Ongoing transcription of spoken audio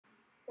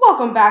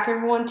Welcome back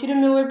everyone to the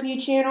Miller P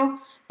channel,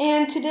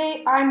 and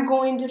today I'm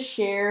going to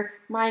share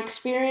my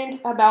experience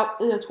about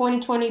the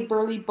 2020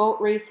 Burley Boat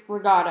Race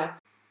Regatta.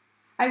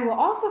 I will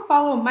also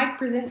follow Mike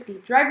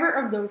Brzezinski, driver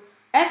of the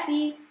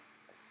SE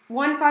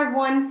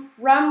 151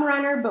 Rum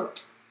Runner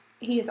boat.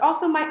 He is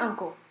also my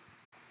uncle.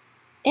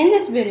 In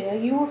this video,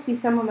 you will see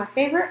some of my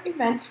favorite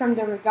events from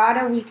the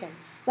regatta weekend,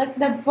 like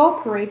the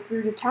boat parade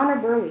through the town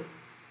of Burley,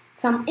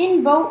 some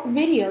in-boat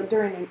video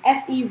during an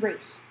SE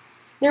race.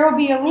 There will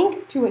be a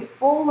link to a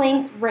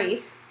full-length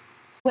race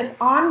with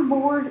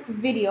onboard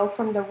video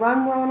from the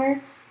Rum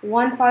Runner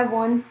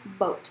 151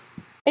 boat.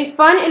 A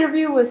fun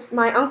interview with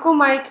my Uncle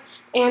Mike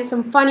and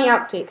some funny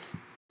outtakes,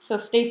 so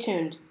stay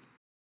tuned.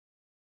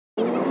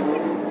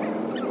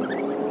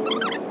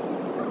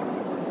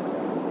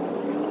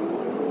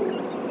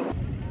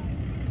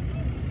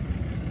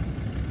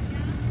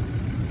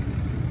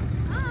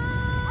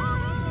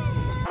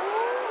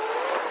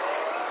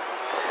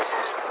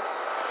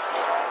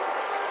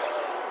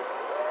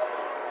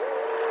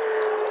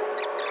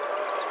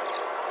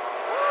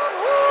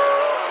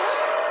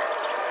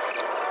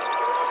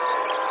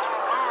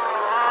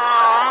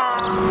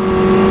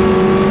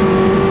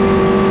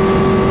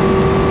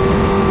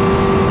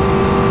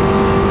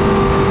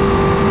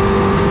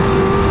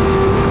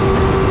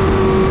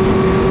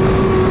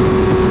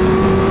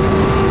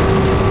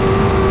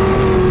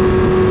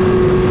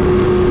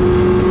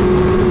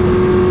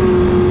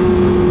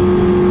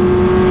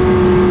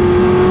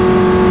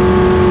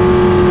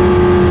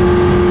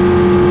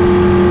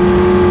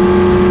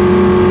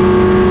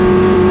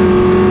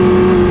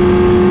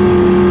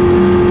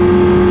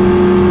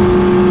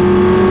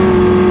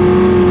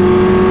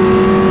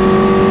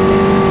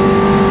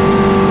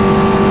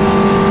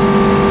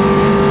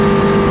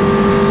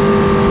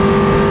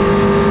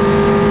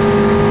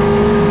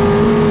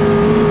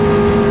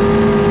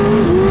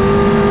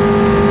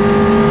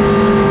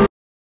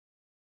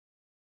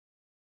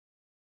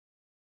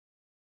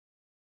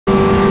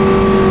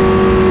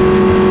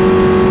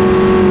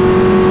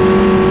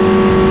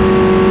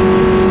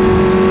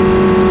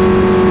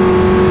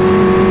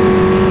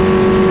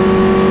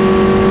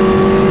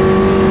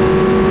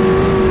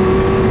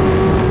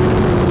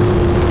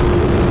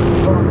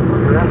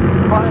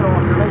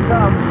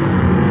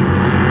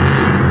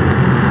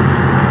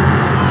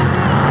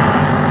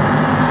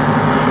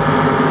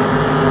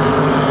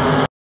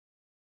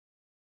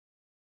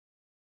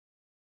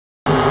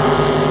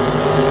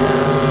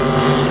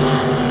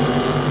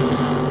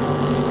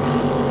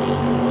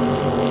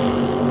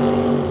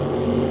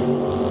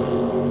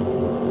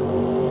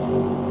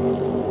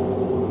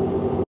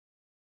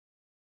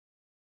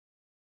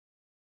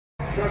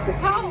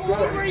 How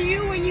old were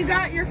you when you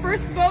got your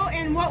first boat,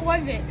 and what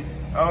was it?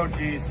 Oh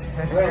geez,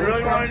 you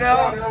really want to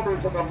know?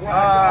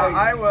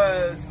 I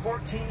was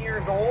 14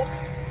 years old,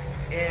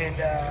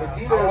 and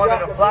I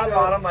wanted a flat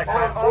bottom like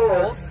my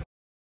uncles.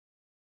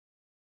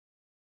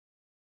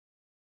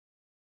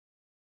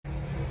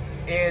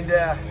 And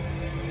I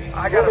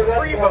got a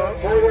free boat,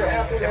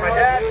 and my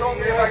dad told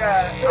me if I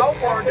got an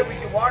outboard that we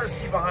could water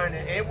ski behind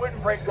it, and it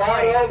wouldn't break the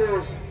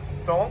lane.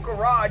 So Uncle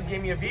Rod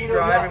gave me a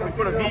V-drive, and we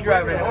put a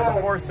V-drive in it with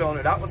a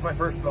 4-cylinder. That was my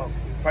first boat,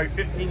 probably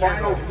 15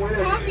 years old.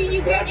 How did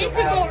you get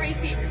into boat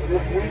racing?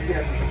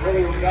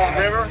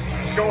 River,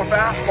 just going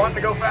fast, wanting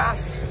to go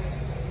fast.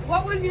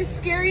 What was your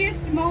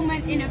scariest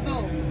moment in a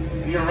boat?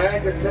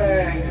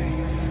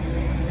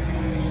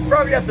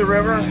 Probably at the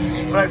river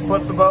when I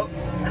flipped the boat.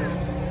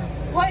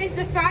 What is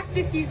the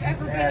fastest you've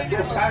ever been in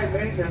a boat?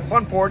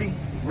 140.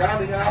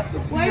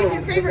 What is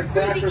your favorite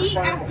food to eat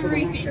after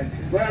racing?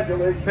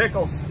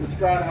 Pickles.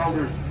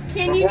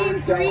 Can you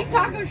name 3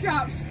 taco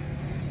shops?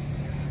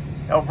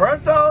 El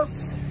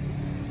Brentos.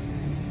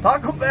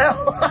 Taco Bell.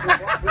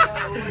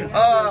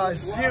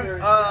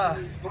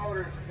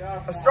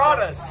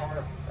 Estradas.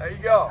 There you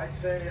go.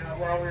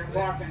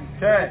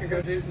 Okay.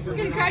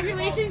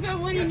 Congratulations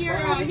on winning your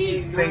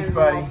heat. Thanks,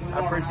 buddy.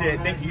 I appreciate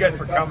it. Thank you guys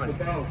for coming.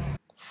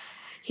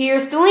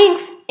 Here's the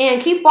links,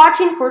 and keep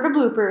watching for the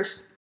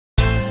bloopers.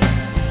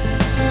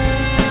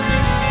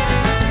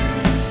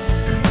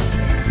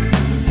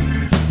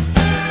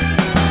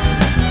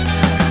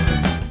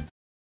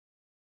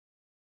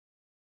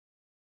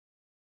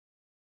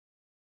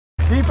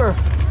 Deeper.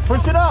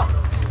 Push it up.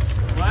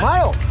 What?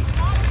 Miles.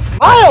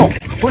 Miles.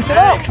 Push it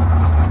up.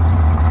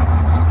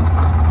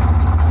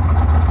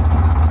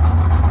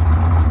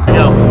 I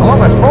want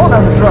my phone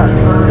on the truck.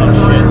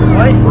 Oh shit.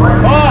 Wait.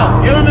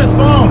 Paul, give him his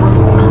phone.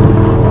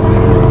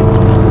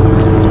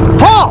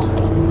 Paul!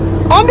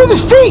 Under the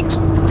seat!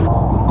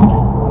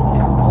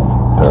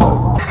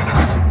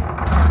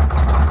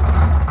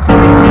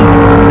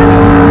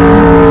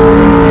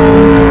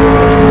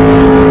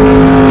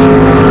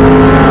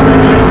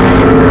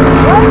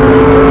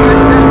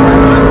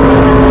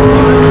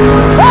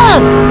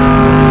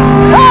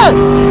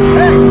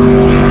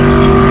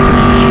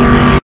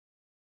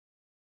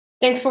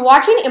 Thanks for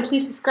watching, and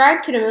please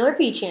subscribe to the Miller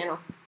P channel.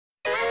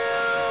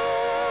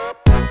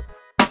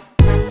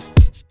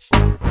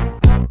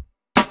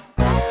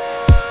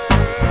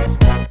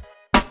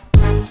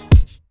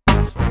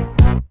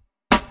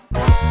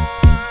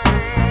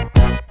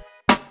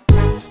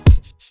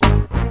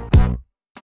 much.